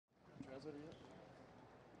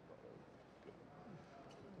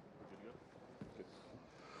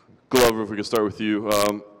Glover, if we could start with you.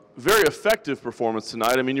 Very effective performance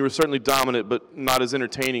tonight. I mean, you were certainly dominant, but not as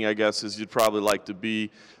entertaining, I guess, as you'd probably like to be.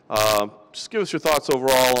 Just give us your thoughts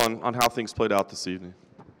overall on how things played out this evening.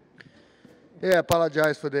 Yeah, I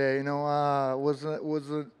apologize for that. Was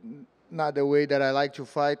not the way that I like to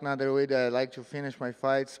fight, not the way that I like to finish my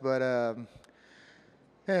fights, but I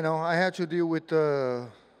had to deal with a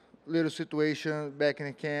little situation back in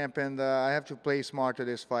the camp, and I have to play smarter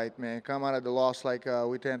this fight, man. Come out of the loss like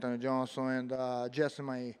with Anthony Johnson and adjust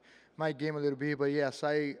my game a little bit. But yes,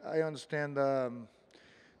 I understand that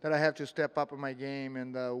I have to step up in my game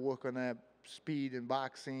and work on that speed and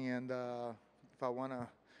boxing, and if I wanna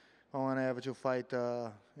have to fight,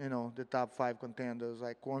 the top 5 contenders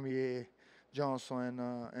like Cormier, Johnson,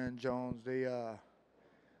 and Jones. They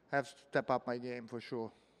have to step up my game for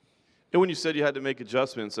sure. And when you said you had to make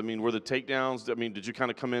adjustments, I mean, were the takedowns? I mean, did you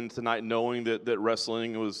kind of come in tonight knowing that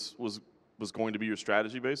wrestling was going to be your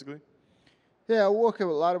strategy, basically? Yeah, I work a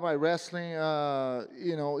lot of my wrestling.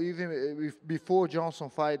 Even before Johnson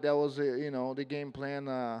fight, that was the game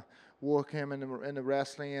plan. Work him in the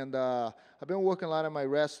wrestling, and I've been working a lot of my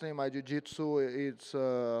wrestling, my jiu-jitsu. It's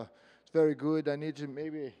very good. I need to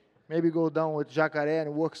maybe go down with Jacare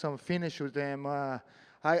and work some finish with them. I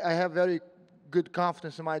have very good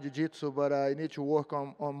confidence in my jiu-jitsu, but I need to work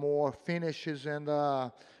on more finishes. And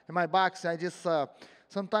in my boxing, I just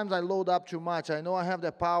sometimes I load up too much. I know I have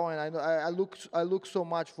the power, and I know I look so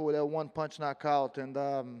much for that one punch knockout,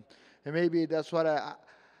 and maybe that's what I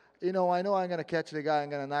know I'm gonna catch the guy, I'm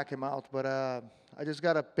gonna knock him out, but I just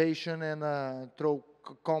gotta patient and throw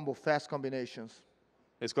fast combinations.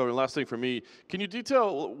 Thanks, Glover. Last thing for me, can you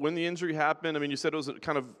detail when the injury happened? I mean, you said it was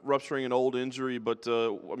kind of rupturing an old injury, but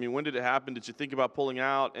I mean, when did it happen? Did you think about pulling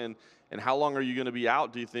out, and how long are you going to be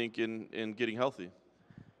out, do you think, in getting healthy?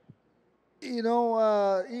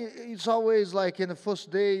 It's always like in the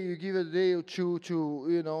first day, you give it a day or two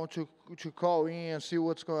to call in and see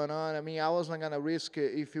what's going on. I mean, I wasn't gonna risk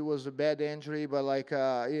it if it was a bad injury, but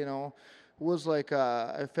it was like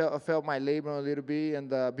I felt my labor a little bit,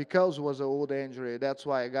 and because it was an old injury, that's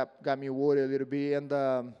why it got me worried a little bit, and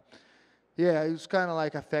yeah, it was kind of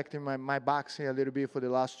like affecting my boxing a little bit for the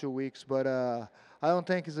last 2 weeks, but I don't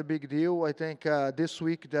think it's a big deal. I think this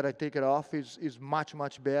week that I take it off is much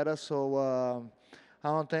better. So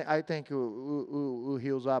I think we'll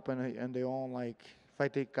heals up and they own, like, if I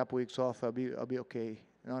take a couple weeks off, I'll be okay.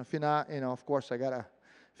 If not, of course I gotta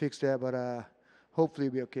fix that, but hopefully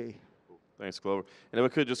it'll be okay. Thanks, Glover. And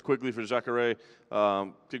if I could just quickly for Jacare,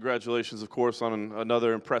 congratulations, of course, on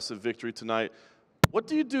another impressive victory tonight. What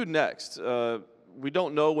do you do next? We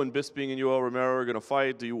don't know when Bisping and Yoel Romero are going to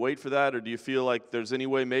fight. Do you wait for that, or do you feel like there's any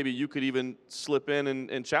way maybe you could even slip in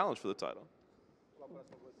and challenge for the title?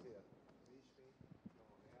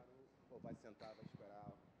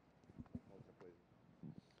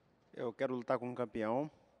 Eu quero lutar com um campeão,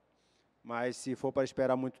 mas se for para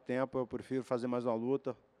esperar muito tempo, eu prefiro fazer mais uma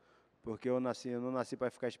luta, porque eu não nasci para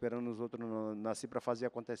ficar esperando os outros, não, nasci para fazer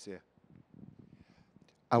acontecer.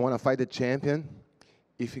 I want to fight the champion.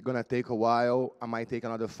 If it's going to take a while, I might take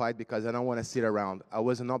another fight because I don't want to sit around. I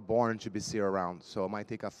was not born to be sit around, so I might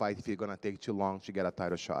take a fight if it's going to take too long to get a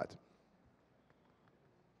title shot.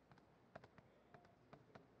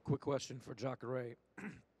 Quick question for Jacare.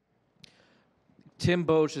 Tim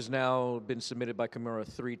Boetsch has now been submitted by Kimura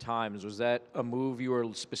 3 times. Was that a move you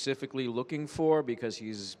were specifically looking for because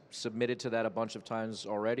he's submitted to that a bunch of times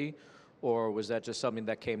already? Or was that just something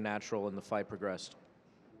that came natural and the fight progressed?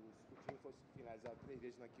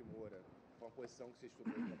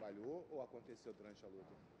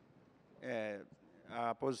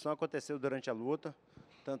 A posição aconteceu durante a luta,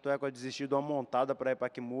 tanto é que eu desisti de uma montada para ir para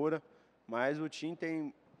Kimura, mas o Tim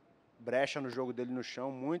tem brecha no jogo dele no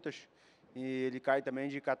chão, muitas, e ele cai também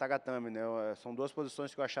de katagatame, né? São 2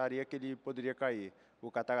 posições que eu acharia que ele poderia cair,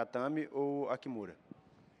 o katagatame ou a Kimura.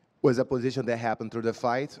 Was a position that happened through the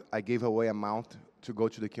fight. I gave away a mount to go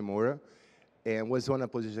to the Kimura, and was one of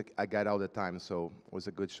the positions I got all the time, so it was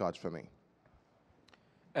a good shot for me.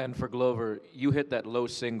 And for Glover, you hit that low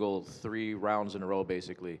single 3 rounds in a row,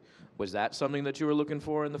 basically. Was that something that you were looking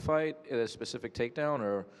for in the fight, a specific takedown,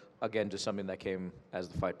 or, again, just something that came as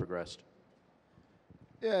the fight progressed?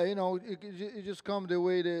 Yeah, it just come the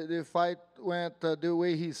way the fight went, the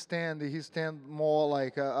way he stand more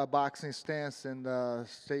like a boxing stance and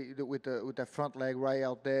stay with the front leg right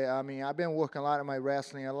out there. I mean, I've been working a lot of my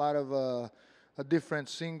wrestling, a lot of different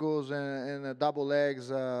singles and double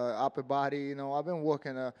legs, upper body. I've been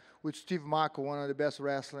working with Steve Marco, one of the best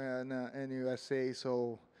wrestlers in the USA.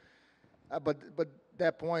 So, but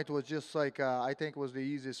that point was just like I think was the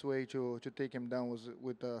easiest way to take him down was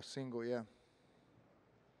with a single, yeah.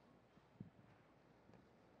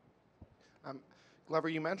 Glover,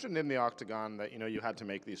 you mentioned in the octagon that you had to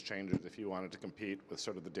make these changes if you wanted to compete with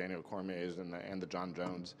sort of the Daniel Cormiers and the John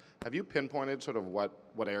Jones. Have you pinpointed sort of what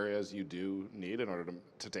areas you do need in order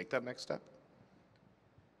to take that next step?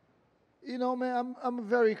 Man, I'm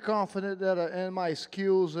very confident that in my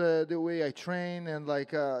skills, the way I train, and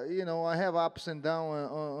I have ups and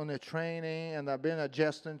downs on the training, and I've been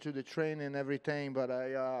adjusting to the training and everything. But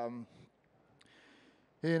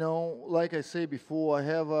like I say before, I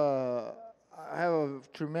have a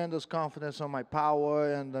tremendous confidence on my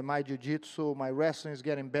power and my jiu-jitsu. My wrestling is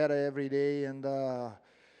getting better every day, and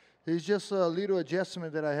it's just a little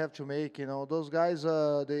adjustment that I have to make. Those guys,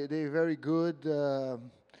 they're very good.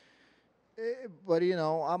 But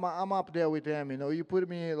I'm up there with them. You put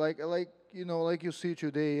me like you see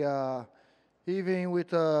today. Even with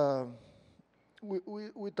the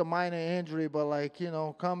minor injury, but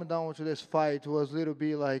coming down to this fight was a little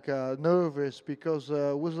bit nervous because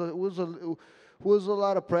was a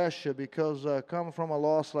lot of pressure because coming from a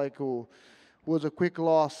loss was a quick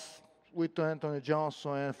loss with Anthony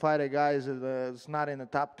Johnson and fight a guy that's not in the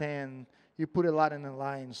top 10. You put a lot in the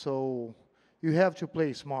line, so you have to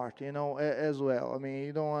play smart, as well. I mean,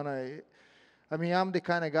 you don't want to. I mean, I'm the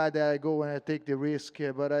kind of guy that I go and I take the risk,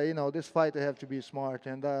 but this fight I have to be smart.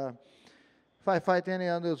 And if I fight any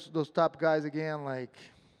of those top guys again,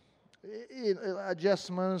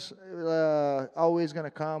 adjustments always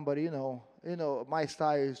gonna come. But my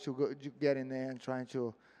style is to get in there and trying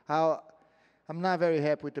to. I'm not very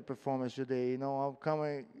happy with the performance today. I'm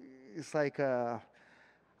coming. It's like.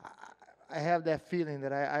 I have that feeling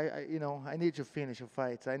that I need to finish a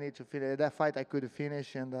fight. I need to finish that fight. I could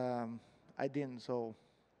finish, and I didn't. So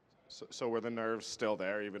were the nerves still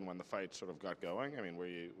there even when the fight sort of got going? I mean, were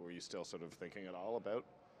you still sort of thinking at all about?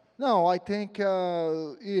 No, I think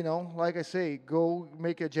like I say, go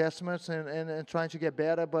make adjustments and trying to get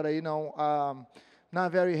better. But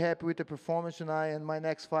not very happy with the performance tonight. And my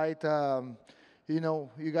next fight,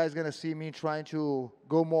 you guys gonna see me trying to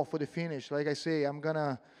go more for the finish. Like I say, I'm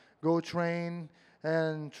gonna go train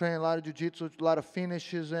a lot of jiu-jitsu, a lot of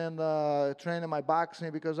finishes, and train in my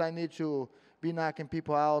boxing because I need to be knocking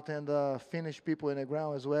people out and finish people in the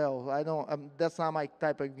ground as well. That's not my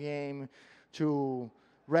type of game to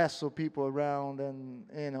wrestle people around and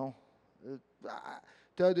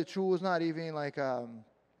tell the truth, it's not even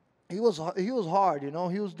he was hard,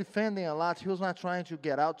 he was defending a lot. He was not trying to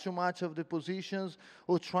get out too much of the positions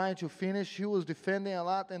or trying to finish. He was defending a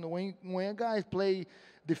lot, and when guys play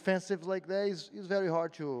defensive like that, it's very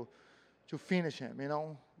hard to finish him.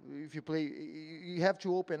 If you play, you have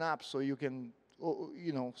to open up so you can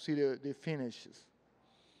see the finishes.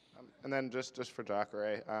 And then just for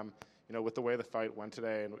Jacare, with the way the fight went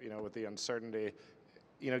today, and with the uncertainty,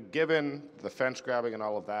 given the fence grabbing and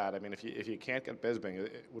all of that, I mean, if you can't get Bisping,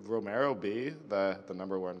 would Romero be the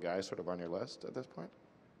number one guy sort of on your list at this point?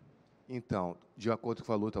 Então, de acordo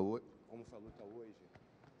com a luta hoje, como foi a luta hoje,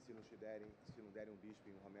 se não derem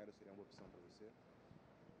Bisping, Romero seria uma opção para você?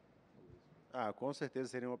 Com certeza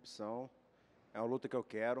seria uma opção. É uma luta que eu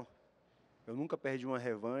quero. Eu nunca perdi uma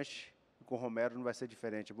revanche e com o Romero não vai ser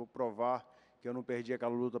diferente. Eu vou provar que eu não perdi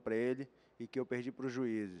aquela luta para ele e que eu perdi para os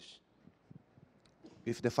juízes.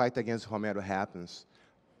 If the fight against Romero happens,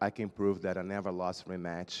 I can prove that I never lost a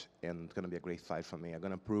rematch, and it's going to be a great fight for me. I'm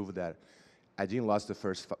going to prove that I didn't lose the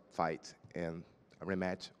first fight, and a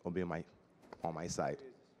rematch will be on my side.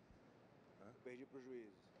 Perdi para os juízes.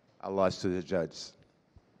 I lost to the judges,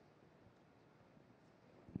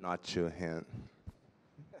 not to him.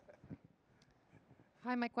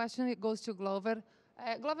 Hi, my question goes to Glover.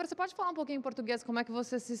 Glover, você pode falar um pouquinho em português como é que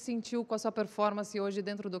você se sentiu com a sua performance hoje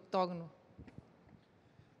dentro do octógono?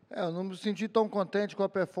 Eu não me senti tão contente com a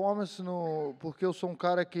performance, porque eu sou um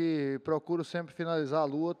cara que procuro sempre finalizar a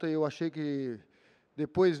luta, e eu achei que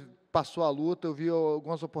depois passou a luta, eu vi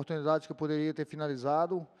algumas oportunidades que eu poderia ter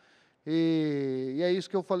finalizado, e é isso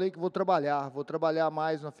que eu falei que vou trabalhar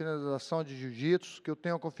mais na finalização de jiu-jitsu, que eu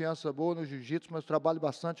tenho uma confiança boa no jiu-jitsu, mas trabalho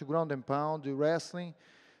bastante ground and pound, de wrestling,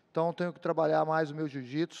 então tenho que trabalhar mais o meu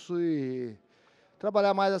jiu-jitsu e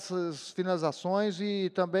trabalhar mais essas finalizações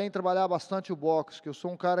e também trabalhar bastante o boxe, que eu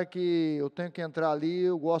sou um cara que eu tenho que entrar ali,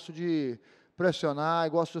 eu gosto de pressionar,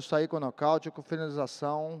 eu gosto de sair com nocaute, com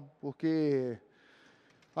finalização, porque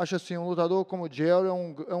acho assim, um lutador como o Jerry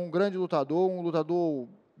é um grande lutador, um lutador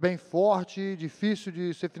bem forte, difícil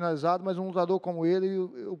de ser finalizado, mas um lutador como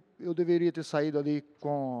ele, eu deveria ter saído ali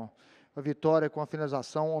com a vitória, com a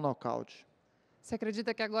finalização ou nocaute. Você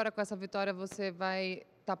acredita que agora com essa vitória você vai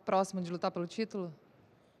estar próximo de lutar pelo título?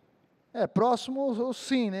 Próximo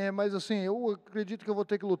sim, né? Mas assim, eu acredito que eu vou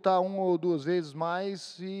ter que lutar uma ou duas vezes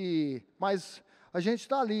mais, mas a gente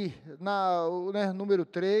está ali, né, número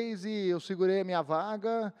 3, e eu segurei a minha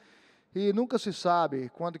vaga, e nunca se sabe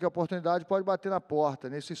quando que a oportunidade pode bater na porta.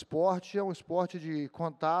 Nesse esporte, é um esporte de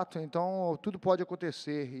contato, então tudo pode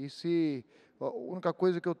acontecer. E a única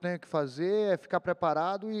coisa que eu tenho que fazer é ficar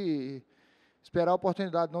preparado e esperar a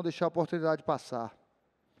oportunidade, não deixar a oportunidade passar.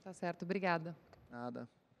 Tá certo, obrigada. Nada.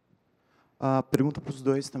 Pergunta para os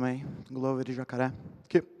dois também, Glover e Jacaré.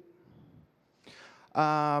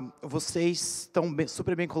 Vocês estão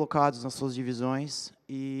super bem colocados nas suas divisões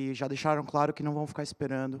e já deixaram claro que não vão ficar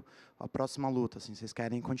esperando a próxima luta. Assim, vocês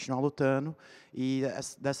querem continuar lutando e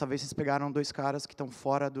dessa vez vocês pegaram 2 caras que estão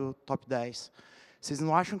fora do top 10. Vocês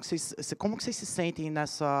não acham que como que vocês se sentem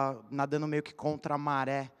nadando meio que contra a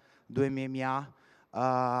maré do MMA,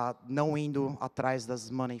 não indo atrás das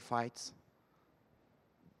money fights?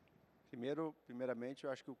 Primeiramente,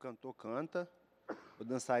 eu acho que o cantor canta, o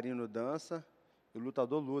dançarino dança, e o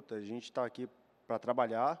lutador luta. A gente está aqui para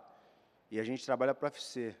trabalhar e a gente trabalha para o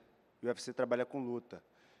UFC. E o UFC trabalha com luta.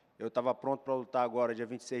 Eu estava pronto para lutar agora, dia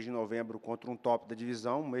 26 de novembro, contra um top da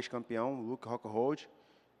divisão, um ex-campeão, Luke Rockhold.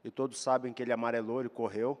 E todos sabem que ele amarelou, ele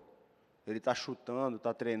correu. Ele está chutando,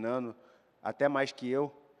 está treinando, até mais que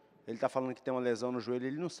eu. Ele está falando que tem uma lesão no joelho,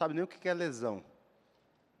 ele não sabe nem o que é lesão.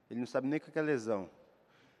 Ele não sabe nem o que é lesão.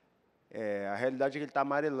 A realidade é que ele está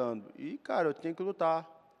amarelando. E, cara, eu tenho que lutar.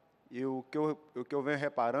 E o que eu venho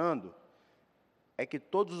reparando é que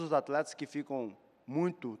todos os atletas que ficam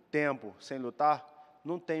muito tempo sem lutar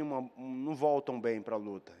não voltam bem para a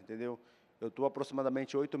luta, entendeu? Eu estou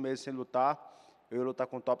aproximadamente 8 meses sem lutar. Eu ia lutar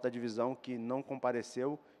com o top da divisão que não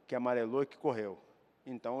compareceu, que amarelou e que correu.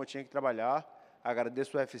 Então, eu tinha que trabalhar.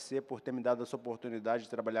 Agradeço o UFC por ter me dado essa oportunidade de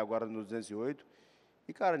trabalhar agora no 208.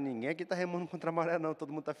 E, cara, ninguém aqui está remando contra a maré, não. Todo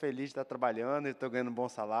mundo está feliz, está trabalhando, está ganhando um bom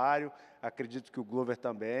salário. Acredito que o Glover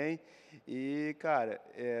também. E, cara,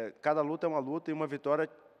 cada luta é uma luta e uma vitória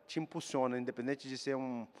te impulsiona, independente de ser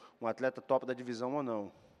um atleta top da divisão ou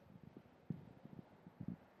não.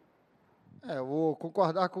 Eu vou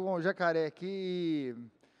concordar com o Jacaré aqui.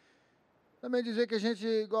 Também dizer que a gente,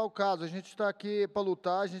 igual o caso, a gente está aqui para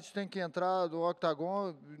lutar, a gente tem que entrar no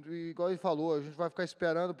octagon, igual ele falou, a gente vai ficar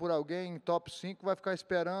esperando por alguém em top 5, vai ficar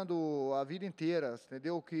esperando a vida inteira,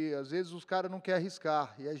 entendeu? Que às vezes os caras não querem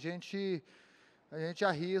arriscar, e a gente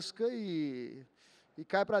arrisca e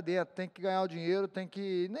cai para dentro, tem que ganhar o dinheiro, tem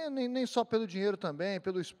que, nem só pelo dinheiro também,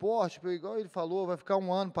 pelo esporte, igual ele falou, vai ficar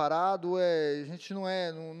um ano parado, a gente não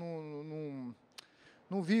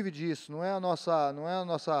vive disso, não é a nossa,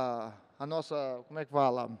 como é que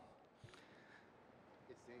fala?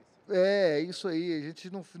 Isso aí, a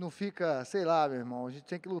gente não fica, sei lá, meu irmão, a gente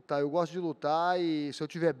tem que lutar. Eu gosto de lutar e se eu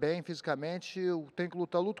estiver bem fisicamente, eu tenho que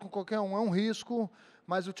lutar. Eu luto com qualquer um, é um risco,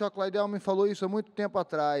 mas o Chuck Liddell me falou isso há muito tempo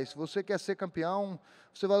atrás. Se você quer ser campeão,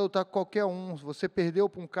 você vai lutar com qualquer um. Se você perdeu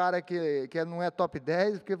para um cara que não é top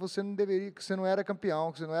 10, porque você não deveria, que você não era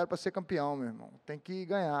campeão, que você não era para ser campeão, meu irmão. Tem que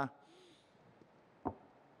ganhar.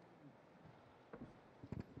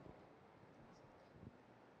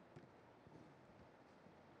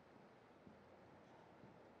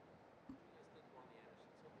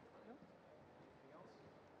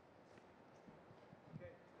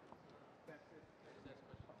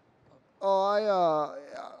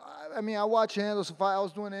 I watch Anderson fight. I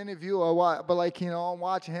was doing an interview, but I'm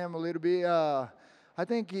watching him a little bit. I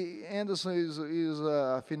think Anderson is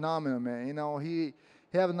a phenomenal, man. He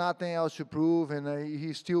have nothing else to prove, and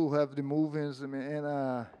he still have the movements,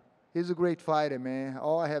 and he's a great fighter, man.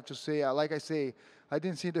 All I have to say, like I say, I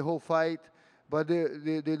didn't see the whole fight, but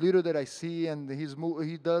the little that I see, and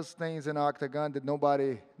he does things in the octagon that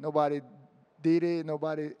nobody did it,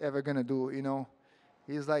 nobody ever gonna do,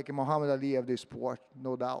 He's like Muhammad Ali of the sport,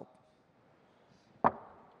 no doubt.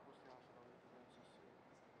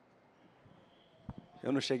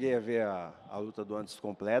 Eu não cheguei a ver a luta do Anderson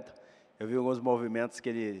completa. Eu vi alguns movimentos que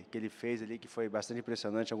ele fez ali, que foi bastante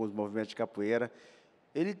impressionante, alguns movimentos de capoeira.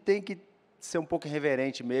 Ele tem que ser um pouco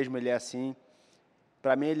irreverente mesmo, ele é assim.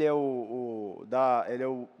 Para mim, ele é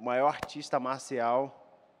o maior artista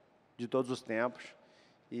marcial de todos os tempos.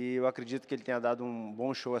 E eu acredito que ele tenha dado um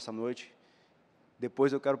bom show essa noite.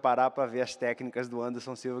 Depois eu quero parar para ver as técnicas do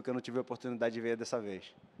Anderson Silva, que eu não tive a oportunidade de ver dessa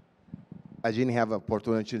vez. I didn't have an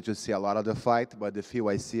opportunity to see a lot of the fight, but the few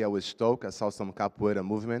I see, I was stoked. I saw some capoeira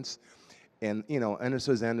movements. And,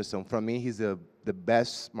 Anderson's Anderson. For me, he's the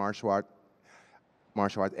best martial art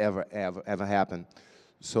ever happened.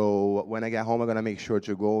 So when I get home, I'm going to make sure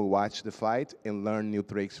to go watch the fight and learn new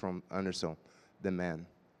tricks from Anderson, the man.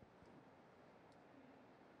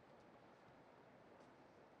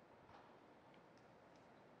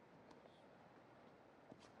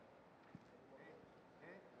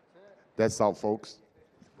 That's all, folks.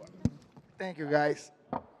 Thank you, guys.